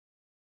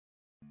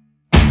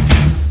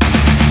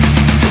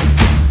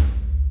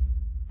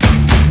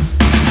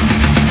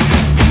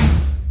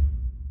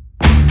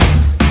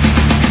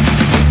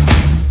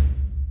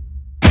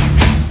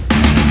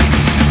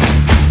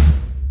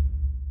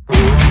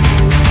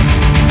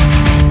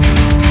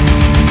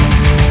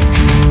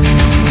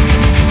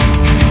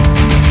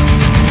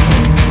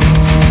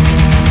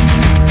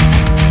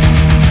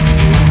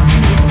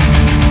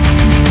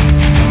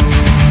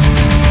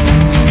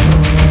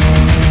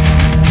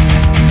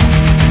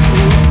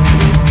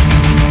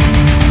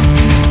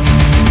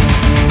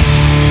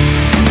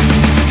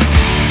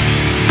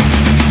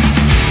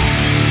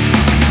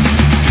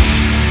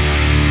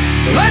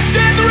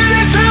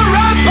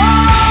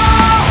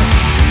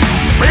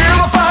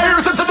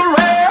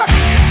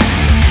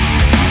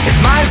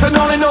Minds that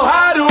only know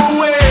how to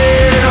win.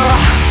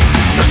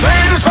 The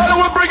state is trying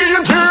to bring you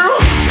to.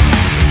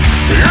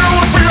 You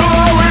will feel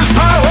all his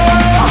power.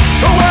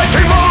 The white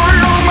king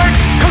warrior make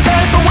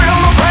contest the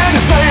will of brand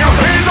his name.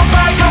 In the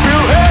back of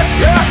your head,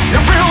 yeah, you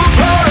feel the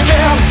flood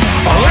again.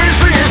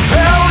 Unleashing his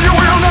hell, you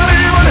will not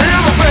even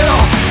hear the bell.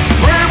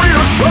 Maybe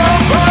you're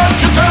strong, but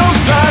you don't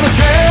stand a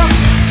chance.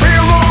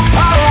 Feel the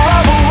power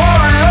of a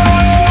warrior.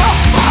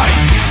 Fight,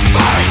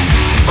 fight,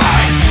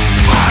 fight,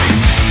 fight.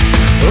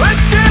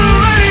 Let's get